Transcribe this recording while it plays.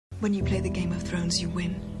When you play the Game of Thrones, you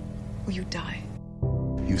win, or you die.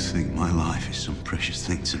 You think my life is some precious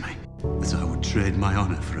thing to me? That I would trade my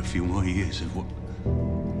honor for a few more years of war?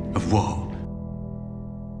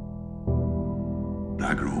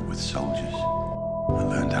 I grew up with soldiers. I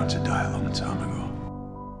learned how to die a long time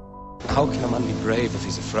ago. How can a man be brave if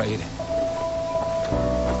he's afraid?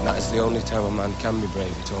 That is the only time a man can be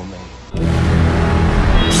brave, he told me.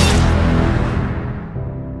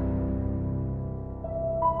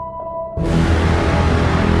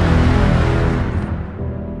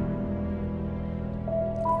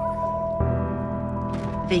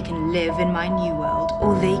 They can live in my new world,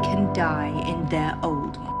 or they can die in their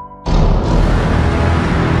old one.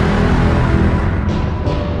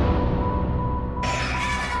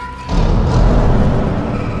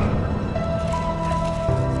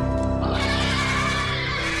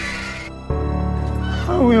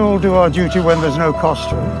 We all do our duty when there's no cost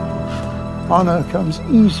to it. Honor comes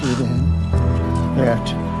easy then. Yet,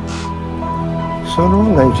 sooner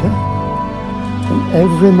or later, in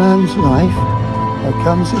every man's life, there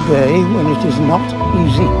comes a day when it is not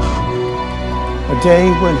easy. A day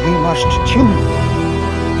when he must choose.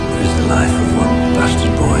 It is the life of one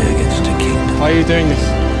bastard boy against a kingdom. Why are you doing this?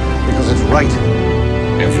 Because it's right.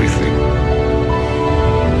 Everything.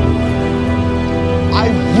 I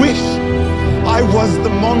wish I was the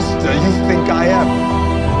monster you think I am.